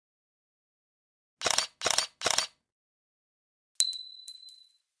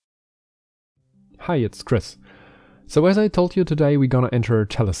Hi, it's Chris. So as I told you today, we're gonna enter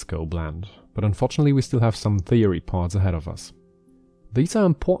telescope land, but unfortunately we still have some theory parts ahead of us. These are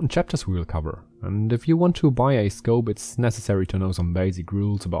important chapters we will cover, and if you want to buy a scope it's necessary to know some basic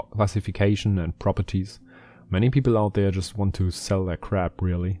rules about classification and properties. Many people out there just want to sell their crap,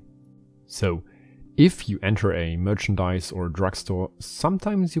 really. So, if you enter a merchandise or drugstore,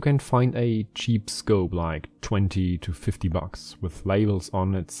 sometimes you can find a cheap scope like 20 to 50 bucks with labels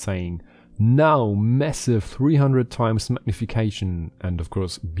on it saying now massive 300 times magnification and of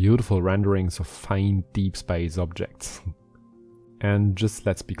course beautiful renderings of faint deep space objects. And just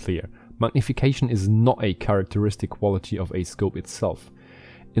let's be clear, magnification is not a characteristic quality of a scope itself.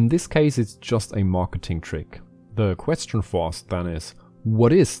 In this case it's just a marketing trick. The question for us then is,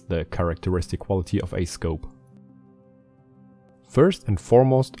 what is the characteristic quality of a scope? First and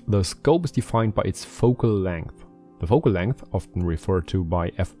foremost, the scope is defined by its focal length. The focal length, often referred to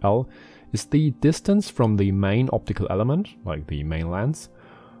by FL, is the distance from the main optical element, like the main lens,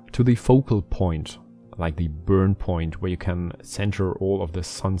 to the focal point, like the burn point, where you can center all of the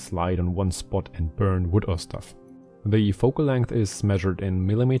sun's light on one spot and burn wood or stuff. The focal length is measured in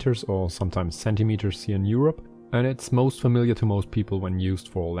millimeters or sometimes centimeters here in Europe, and it's most familiar to most people when used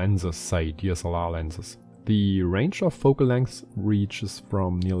for lenses, say DSLR lenses. The range of focal lengths reaches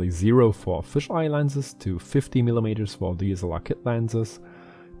from nearly 0 for fisheye lenses to 50 mm for DSLR kit lenses,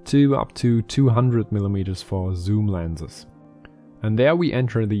 to up to 200 mm for zoom lenses. And there we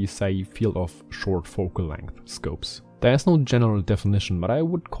enter the, say, field of short focal length scopes. There's no general definition, but I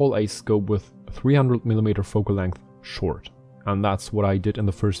would call a scope with 300 mm focal length short. And that's what I did in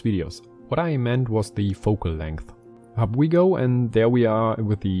the first videos. What I meant was the focal length. Up we go, and there we are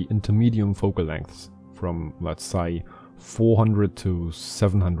with the intermediate focal lengths from, let's say, 400 to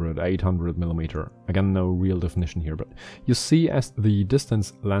 700, 800 mm. Again, no real definition here, but you see as the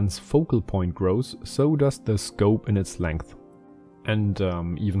distance lens focal point grows, so does the scope in its length. And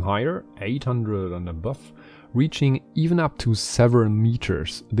even higher, 800 and above, reaching even up to several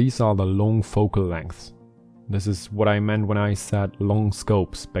meters. These are the long focal lengths. This is what I meant when I said long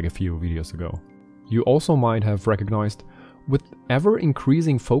scopes back a few videos ago. You also might have recognized, with ever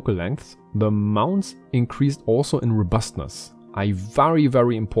increasing focal lengths, the mounts increased also in robustness. A very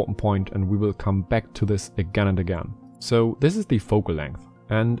important point, and we will come back to this again and again. So this is the focal length,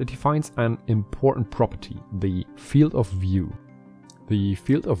 and it defines an important property, the field of view. The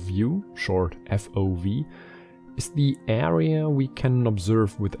field of view, short FOV, is the area we can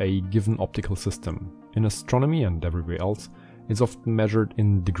observe with a given optical system. In astronomy and everywhere else, it's often measured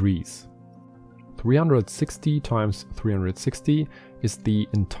in degrees. 360 times 360 is the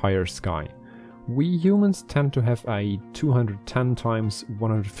entire sky. We humans tend to have a 210 times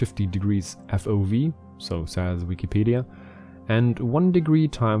 150 degrees FOV, so says Wikipedia, and 1 degree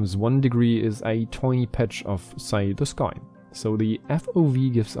times 1 degree is a tiny patch of, say, the sky. So the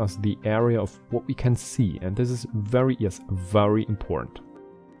FOV gives us the area of what we can see, and this is very important.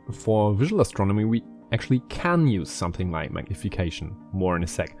 For visual astronomy we actually can use something like magnification, more in a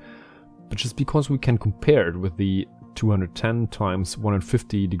sec, but just because we can compare it with the 210 times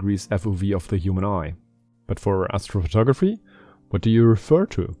 150 degrees FOV of the human eye. But for astrophotography, what do you refer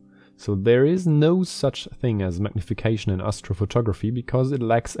to? So there is no such thing as magnification in astrophotography because it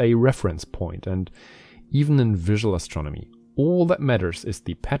lacks a reference point, and even in visual astronomy, all that matters is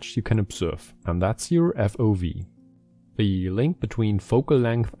the patch you can observe, and that's your FOV. The link between focal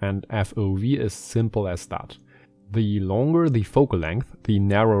length and FOV is simple as that. The longer the focal length, the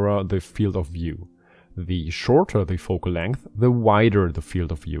narrower the field of view. The shorter the focal length, the wider the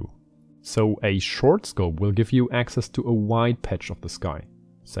field of view. So a short scope will give you access to a wide patch of the sky,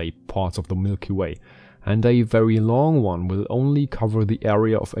 say parts of the Milky Way, and a very long one will only cover the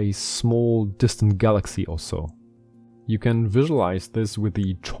area of a small distant galaxy or so. You can visualize this with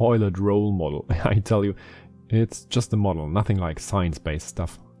the toilet roll model. I tell you, it's just a model, nothing like science-based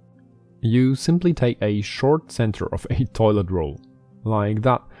stuff. You simply take a short center of a toilet roll, like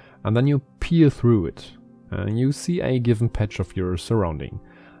that, and then you peer through it, and you see a given patch of your surrounding.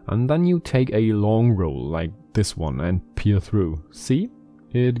 And then you take a long roll, like this one, and peer through. See?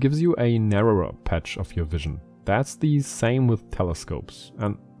 It gives you a narrower patch of your vision. That's the same with telescopes.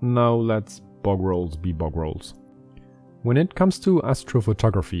 And now let's bog rolls be bog rolls. When it comes to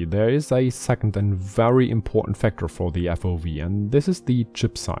astrophotography, there is a second and very important factor for the FOV, and this is the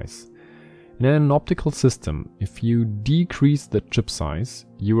chip size. In an optical system, if you decrease the chip size,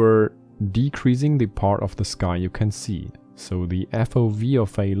 you are decreasing the part of the sky you can see. So the FOV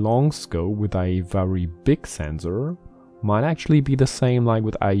of a long scope with a very big sensor might actually be the same like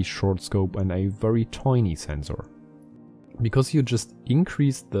with a short scope and a very tiny sensor. because you just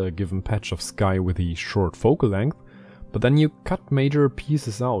increase the given patch of sky with the short focal length, but then you cut major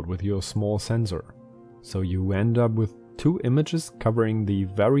pieces out with your small sensor. So you end up with two images covering the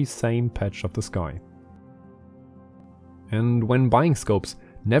very same patch of the sky. And when buying scopes,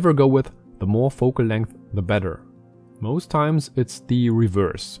 never go with the more focal length the better. Most times it's the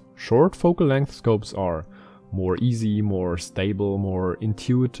reverse. Short focal length scopes are more easy, more stable, more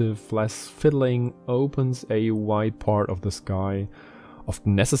intuitive, less fiddling, opens a wide part of the sky,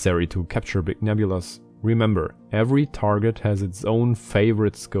 often necessary to capture big nebulas. Remember, every target has its own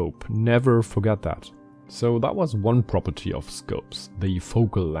favorite scope, never forget that. So that was one property of scopes, the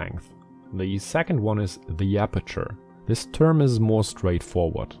focal length. The second one is the aperture. This term is more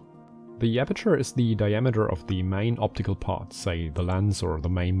straightforward. The aperture is the diameter of the main optical part, say the lens or the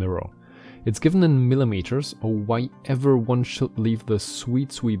main mirror. It's given in millimeters, or why ever one should leave the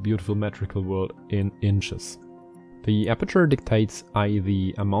sweet beautiful metrical world in inches. The aperture dictates A,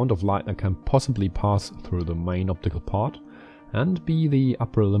 the amount of light that can possibly pass through the main optical part, and B, the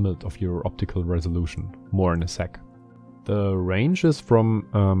upper limit of your optical resolution. More in a sec. The range is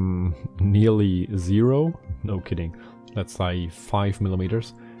from nearly 0, no kidding, let's say 5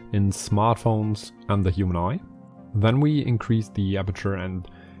 millimeters, in smartphones and the human eye. Then we increase the aperture, and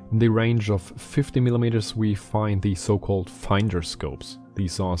in the range of 50 millimeters we find the so-called finder scopes.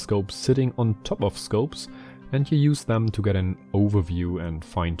 These are scopes sitting on top of scopes, and you use them to get an overview and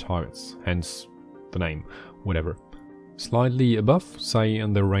find targets, hence the name, whatever. Slightly above, say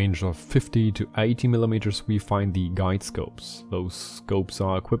in the range of 50 to 80 millimeters, we find the guide scopes. Those scopes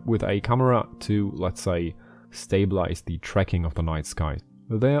are equipped with a camera to, let's say, stabilize the tracking of the night sky.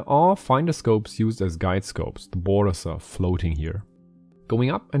 There are finder scopes used as guide scopes, the borders are floating here. Going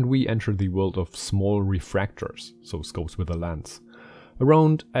up and we enter the world of small refractors, so scopes with a lens.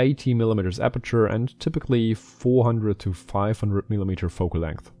 Around 80 millimeters aperture and typically 400 to 500 millimeter focal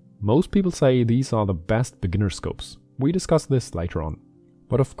length. Most people say these are the best beginner scopes. We discuss this later on.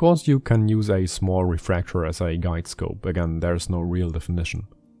 But of course you can use a small refractor as a guide scope, again there's no real definition.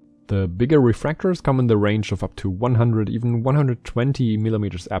 The bigger refractors come in the range of up to 100, even 120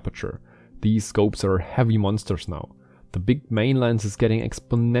 millimeters aperture. These scopes are heavy monsters now. The big main lens is getting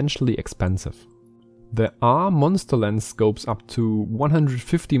exponentially expensive. There are monster lens scopes up to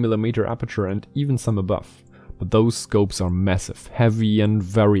 150 millimeter aperture and even some above. But those scopes are massive, heavy and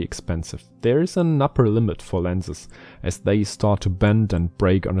very expensive. There is an upper limit for lenses, as they start to bend and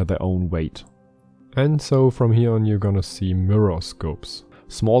break under their own weight. And so from here on you're gonna see mirror scopes.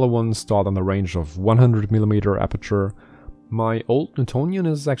 Smaller ones start on the range of 100 millimeter aperture. My old Newtonian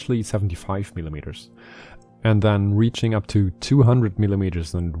is actually 75 millimeters. And then reaching up to 200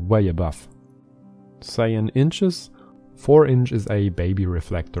 millimeters and way above. Say in inches, 4 inch is a baby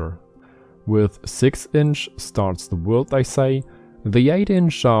reflector. With 6 inch starts the world, they say. The 8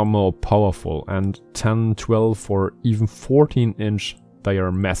 inch are more powerful, and 10, 12 or even 14 inch they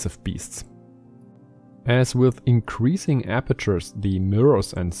are massive beasts. As with increasing apertures, the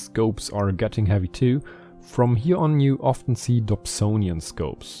mirrors and scopes are getting heavy too. From here on you often see Dobsonian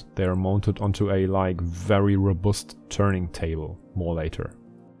scopes. They are mounted onto a very robust turning table, more later.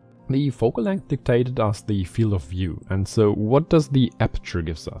 The focal length dictated us the field of view, and so what does the aperture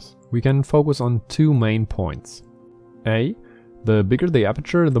gives us? We can focus on two main points. A, the bigger the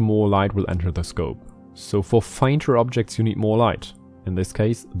aperture, the more light will enter the scope. So for fainter objects you need more light. In this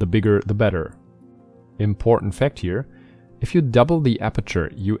case, the bigger the better. Important fact here, if you double the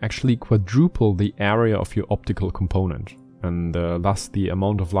aperture, you actually quadruple the area of your optical component, and thus the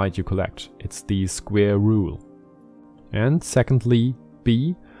amount of light you collect. It's the square rule. And secondly,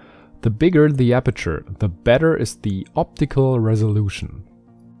 B, the bigger the aperture, the better is the optical resolution.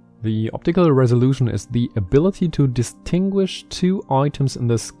 The optical resolution is the ability to distinguish two items in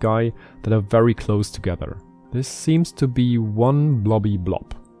the sky that are very close together. This seems to be one blobby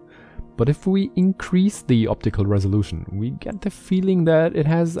blob. But if we increase the optical resolution, we get the feeling that it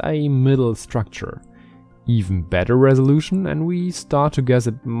has a middle structure. Even better resolution, and we start to guess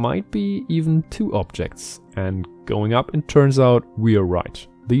it might be even two objects. And going up, it turns out we are right.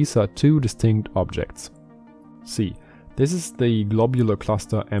 These are two distinct objects. See, this is the globular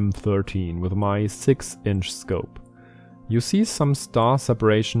cluster M13 with my 6 inch scope. You see some star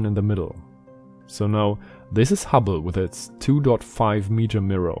separation in the middle. So now, this is Hubble with its 2.5 meter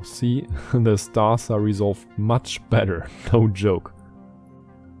mirror. See, the stars are resolved much better, no joke.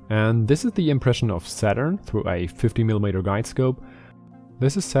 And this is the impression of Saturn through a 50mm guide scope.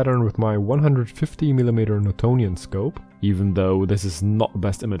 This is Saturn with my 150mm Newtonian scope, even though this is not the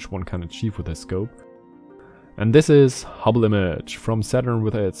best image one can achieve with this scope. And this is Hubble image from Saturn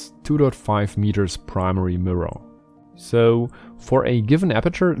with its 2.5 meters primary mirror. So for a given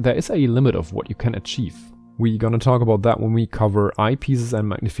aperture, there is a limit of what you can achieve. We're gonna talk about that when we cover eyepieces and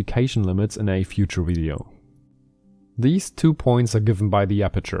magnification limits in a future video. These 2 points are given by the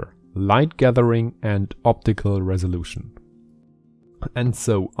aperture: light gathering and optical resolution. And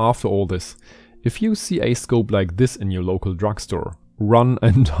so, after all this, if you see a scope like this in your local drugstore, run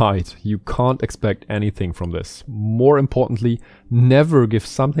and hide. You can't expect anything from this. More importantly, never give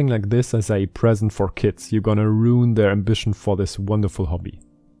something like this as a present for kids. You're gonna ruin their ambition for this wonderful hobby.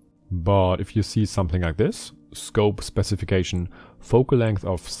 But if you see something like this, scope specification, focal length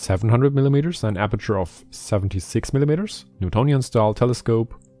of 700mm and aperture of 76mm, Newtonian style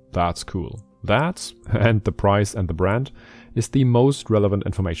telescope, that's cool. That, and the price and the brand, is the most relevant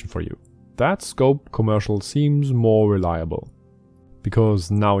information for you. That scope commercial seems more reliable. Because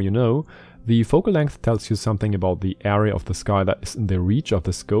now you know, the focal length tells you something about the area of the sky that is in the reach of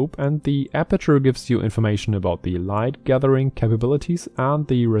the scope, and the aperture gives you information about the light gathering capabilities and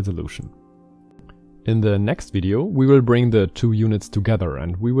the resolution. In the next video, we will bring the two units together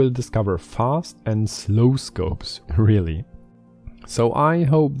and we will discover fast and slow scopes, really. So I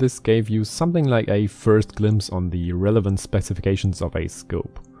hope this gave you something like a first glimpse on the relevant specifications of a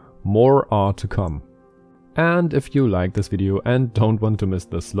scope. More are to come. And if you like this video and don't want to miss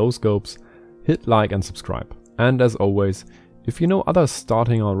the slow scopes, hit like and subscribe. And as always, if you know others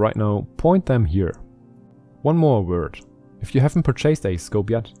starting out right now, point them here. One more word. If you haven't purchased a scope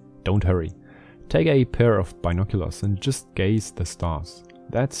yet, don't hurry. Take a pair of binoculars and just gaze the stars.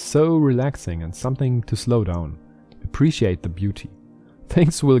 That's so relaxing and something to slow down. Appreciate the beauty.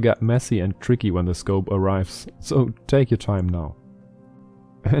 Things will get messy and tricky when the scope arrives, so take your time now.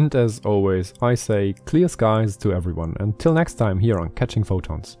 And as always, I say clear skies to everyone. Until next time here on Catching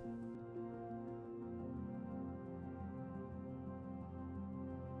Photons.